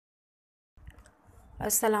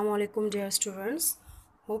Assalamu alaikum dear students.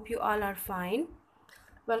 Hope you all are fine.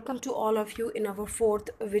 Welcome to all of you in our fourth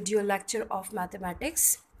video lecture of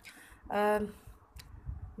mathematics. Um,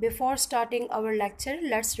 Before starting our lecture,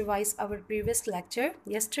 let's revise our previous lecture.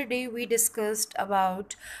 Yesterday we discussed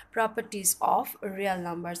about properties of real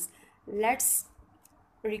numbers. Let's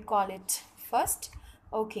recall it first.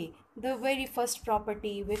 Okay, the very first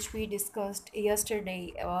property which we discussed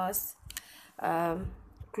yesterday was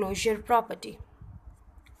closure property.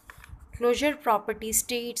 Closure property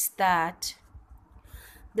states that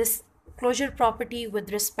this closure property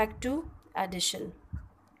with respect to addition,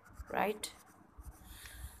 right?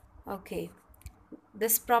 Okay,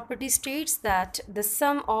 this property states that the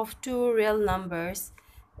sum of two real numbers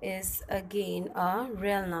is again a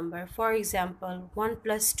real number. For example, 1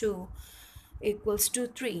 plus 2 equals to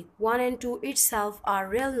 3. 1 and 2 itself are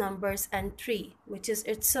real numbers, and 3, which is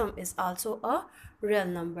its sum, is also a real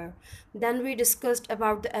number. Then we discussed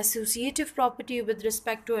about the associative property with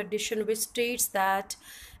respect to addition, which states that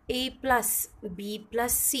a plus b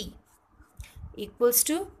plus c equals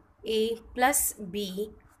to a plus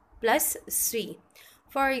b plus c.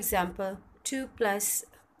 For example, 2 plus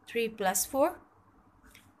 3 plus 4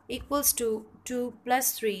 equals to 2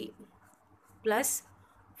 plus 3 plus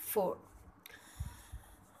 4.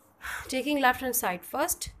 Taking left hand side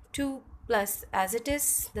first, 2 plus, as it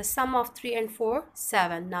is, the sum of 3 and 4,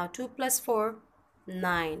 7. Now 2 plus 4,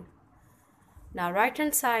 9. Now right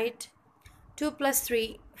hand side, 2 plus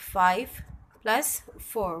 3, 5 plus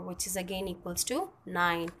 4, which is again equals to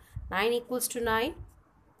 9. 9 equals to 9,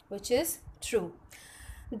 which is true.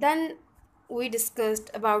 Then we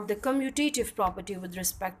discussed about the commutative property with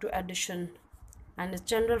respect to addition, and its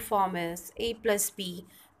general form is a plus b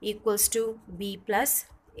equals to b plus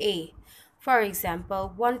a. For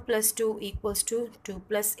example, 1 plus 2 equals to 2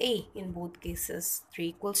 plus a in both cases. 3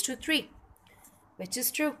 equals to 3, which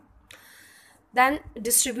is true. Then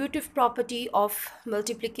distributive property of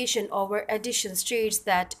multiplication over addition states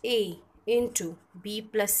that a into b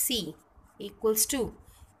plus c equals to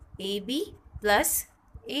ab plus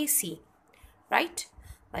ac, right?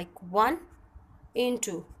 Like 1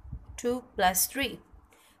 into 2 plus 3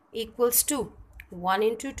 equals to 1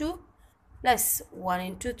 into 2 plus 1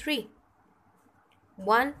 into 3.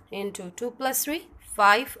 1 into 2 plus 3,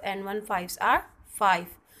 5, and 1 5s are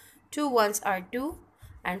 5. 2 1s are 2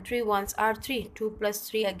 and 3 1s are 3. 2 plus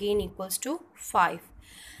 3 again equals to 5.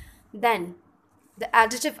 Then the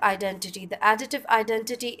additive identity. The additive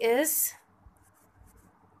identity is,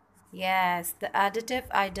 yes, the additive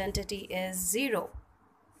identity is 0.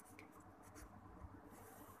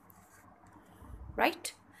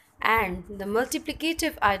 Right? And the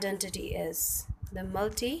multiplicative identity is, the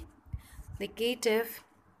multiplicative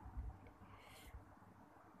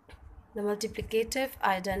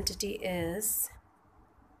identity is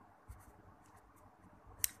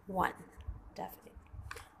 1, definitely.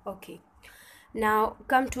 Okay, now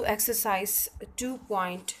come to exercise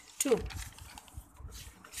 2.2.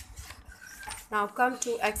 Now come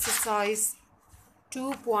to exercise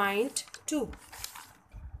 2.2.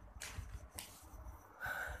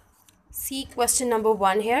 See question number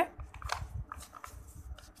 1 here.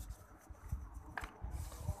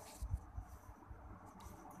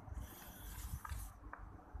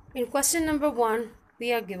 In question number 1,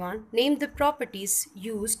 we are given, name the properties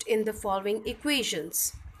used in the following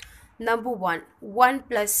equations. Number 1, 1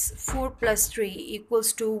 plus 4 plus 3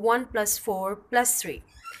 equals to 1 plus 4 plus 3.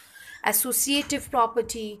 Associative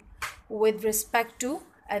property with respect to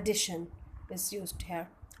addition is used here,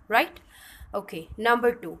 right? Okay,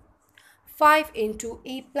 number 2, 5 into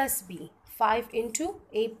a plus b. 5 into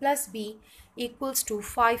a plus b equals to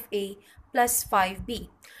 5a plus 5b.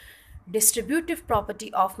 Distributive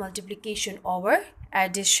property of multiplication over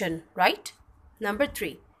addition, right? Number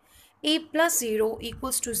 3, a plus 0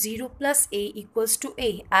 equals to 0 plus a equals to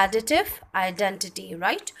a. Additive identity,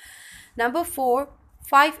 right? Number 4,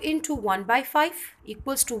 5 into 1 by 5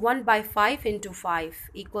 equals to 1 by 5 into 5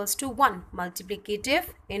 equals to 1.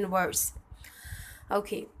 Multiplicative inverse.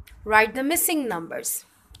 Okay, write the missing numbers.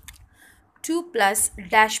 2 plus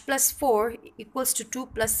dash plus 4 equals to 2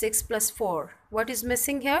 plus 6 plus 4. What is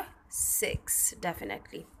missing here? 6,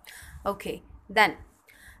 definitely. Okay, then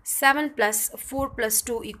 7 plus 4 plus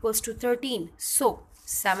 2 equals to 13. So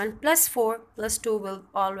 7 plus 4 plus 2 will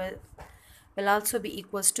also be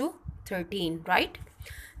equals to 13, right?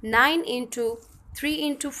 9 into 3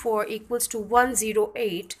 into 4 equals to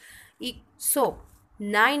 108. So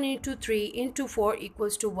 9 into 3 into 4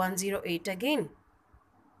 equals to 108 again.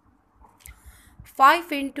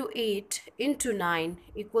 5 into 8 into 9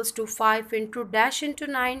 equals to 5 into dash into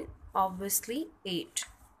 9, obviously 8,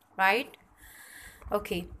 right?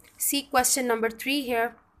 Okay, see question number 3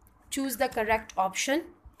 here. Choose the correct option.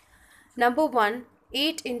 Number 1,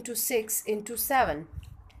 8 into 6 into 7.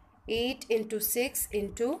 8 into 6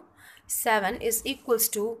 into 7 is equals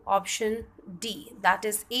to option D, that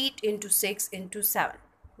is 8 into 6 into 7,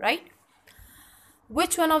 right?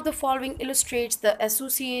 Which one of the following illustrates the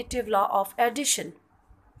associative law of addition?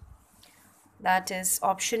 That is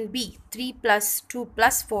option B, 3 plus 2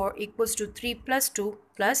 plus 4 equals to 3 plus 2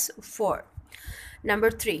 plus 4.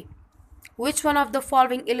 Number 3, which one of the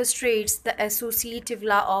following illustrates the associative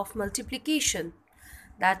law of multiplication?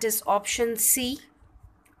 That is option C,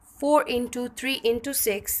 4 into 3 into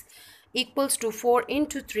 6 equals to 4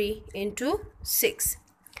 into 3 into 6.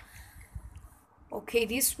 Okay,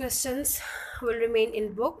 these questions will remain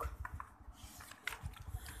in book.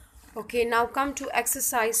 Okay, now come to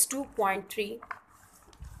exercise 2.3.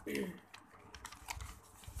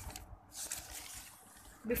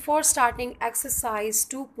 Before starting exercise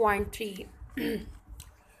 2.3,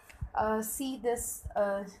 see this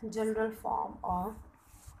general form of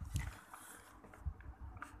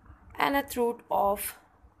nth root of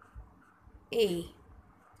a.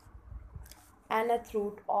 Nth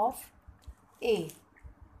root of a.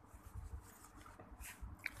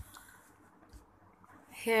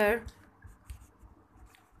 Here,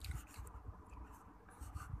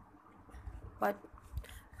 but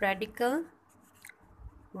radical,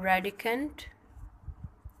 radicand,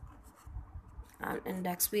 and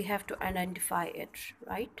index, we have to identify it,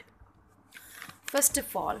 right? First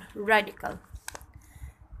of all, radical.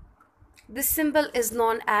 This symbol is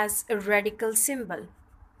known as a radical symbol,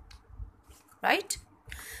 right?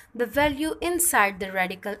 The value inside the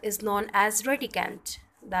radical is known as radicand,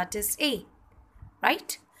 that is A,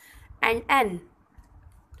 right? And N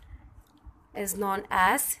is known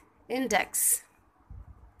as index.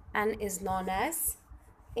 N is known as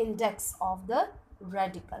index of the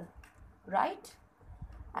radical, right?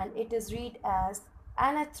 And it is read as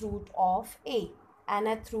nth root of A.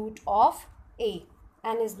 Nth root of A.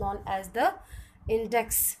 N is known as the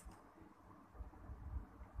index.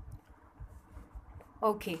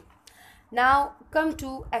 Okay, now come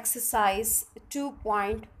to exercise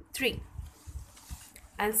 2.3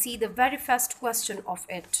 and see the very first question of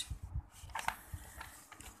it.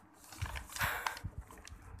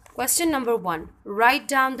 Question number 1. Write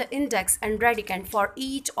down the index and radicand for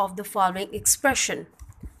each of the following expression.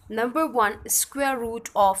 Number 1, square root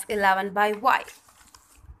of 11 by y.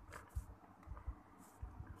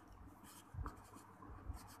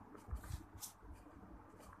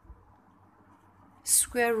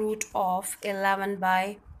 Square root of 11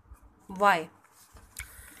 by y.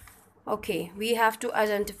 Okay, we have to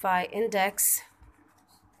identify index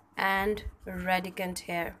and radicand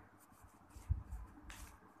here.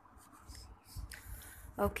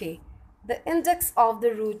 Okay, the index of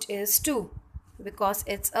the root is 2 because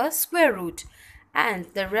it's a square root, and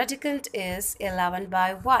the radicand is 11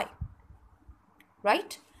 by y,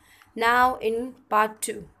 right? Now in part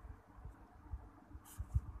 2,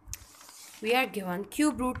 we are given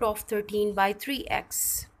cube root of 13 by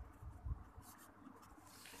 3x.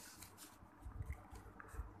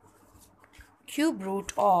 Cube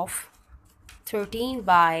root of 13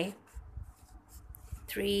 by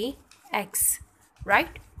 3x,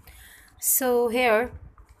 right? So here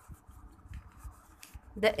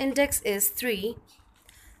the index is 3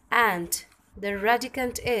 and the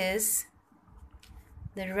radicand is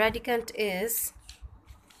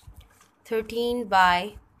 13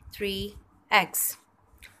 by 3x.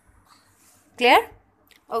 Clear?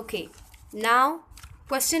 Okay, now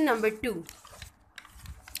question number 2.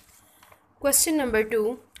 Question number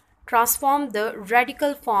 2, transform the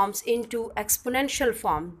radical forms into exponential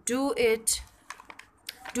form. Do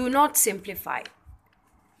not simplify.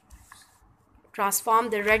 Transform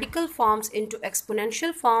the radical forms into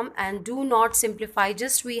exponential form and do not simplify.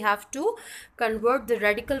 Just we have to convert the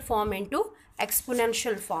radical form into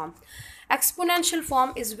exponential form. Exponential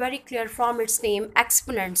form is very clear from its name,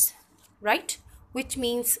 exponents, right? Which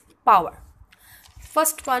means power.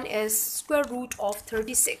 First one is square root of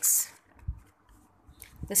 36.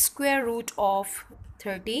 The square root of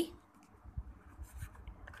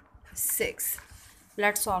 36.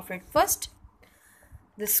 Let's solve it first.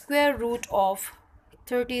 The square root of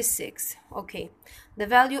 36. Okay, the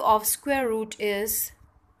value of square root is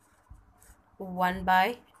 1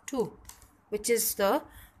 by 2, which is the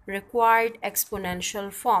required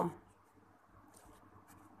exponential form.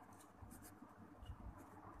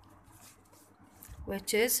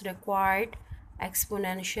 Which is required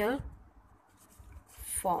exponential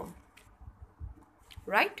form,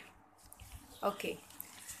 right? Okay,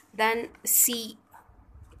 then see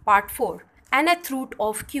part 4. nth root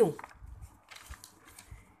of q.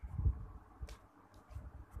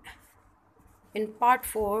 In part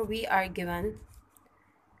 4 we are given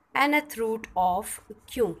nth root of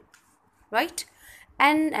q, right?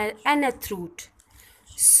 Nth root.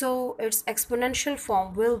 So its exponential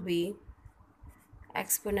form will be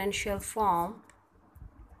exponential form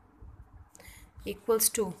equals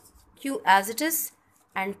to q as it is,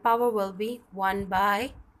 and power will be 1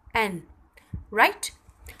 by n, right?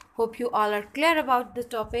 Hope you all are clear about the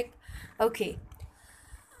topic. Okay,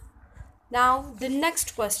 now the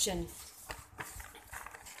next question.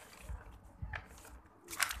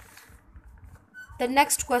 The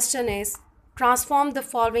next question is transform the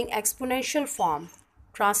following exponential form.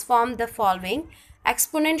 Transform the following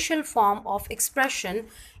exponential form of expression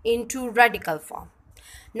into radical form.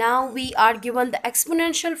 Now we are given the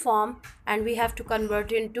exponential form and we have to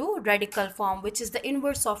convert into radical form, which is the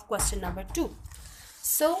inverse of question number 2.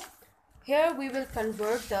 So here we will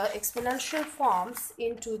convert the exponential forms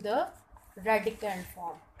into the radicand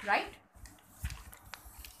form, right?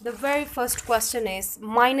 The very first question is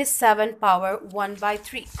minus 7 power 1 by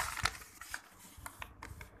 3.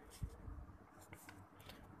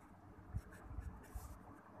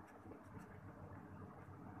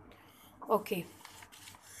 Okay.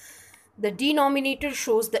 The denominator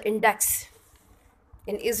shows the index.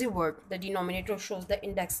 In easy word, the denominator shows the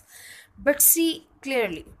index. But see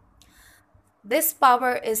clearly, this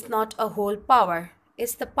power is not a whole power.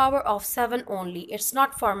 It's the power of 7 only. It's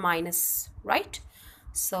not for minus, right?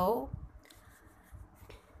 So,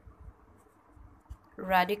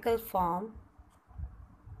 radical form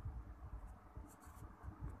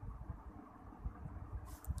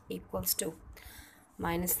equals to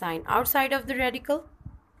minus sign outside of the radical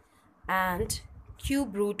and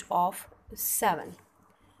cube root of 7.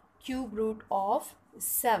 Cube root of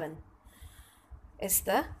 7 is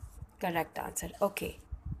the correct answer. Okay,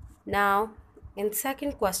 now in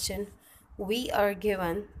second question we are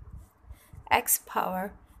given x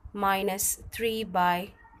power minus 3 by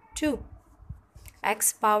 2.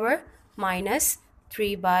 X power minus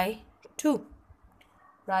 3 by 2,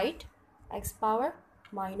 right? X power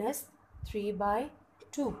minus 3 by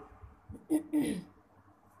 2.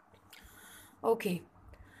 Okay,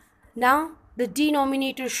 now the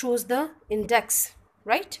denominator shows the index,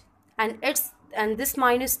 right? And this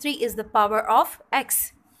minus 3 is the power of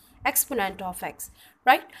x, exponent of x,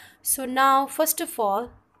 right? So now first of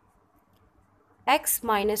all, x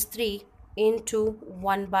minus 3 into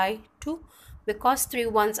 1 by 2, because 3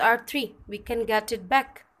 ones are 3, we can get it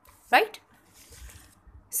back, right?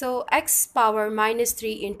 So x power minus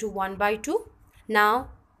 3 into 1 by 2. Now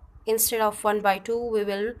instead of 1 by 2 we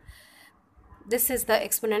will, this is the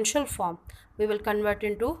exponential form, we will convert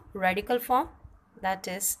into radical form, that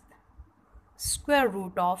is square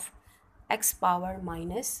root of x power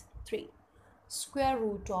minus 3. Square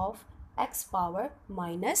root of x power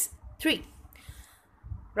minus 3,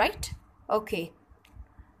 right? Okay,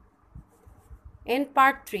 in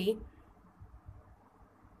part 3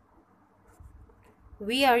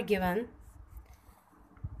 we are given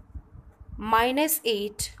minus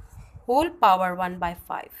 8 whole power 1 by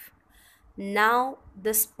 5. Now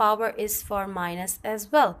this power is for minus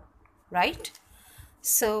as well, right?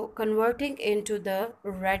 So converting into the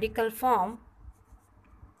radical form,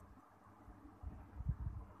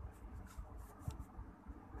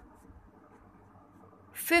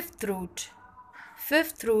 fifth root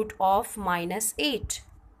of minus 8.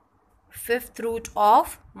 Fifth root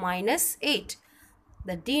of minus 8.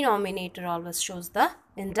 The denominator always shows the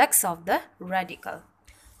index of the radical.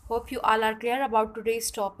 Hope you all are clear about today's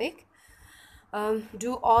topic.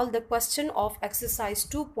 Do all the question of exercise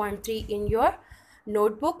 2.3 in your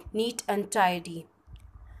notebook neat and tidy.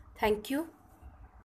 Thank you.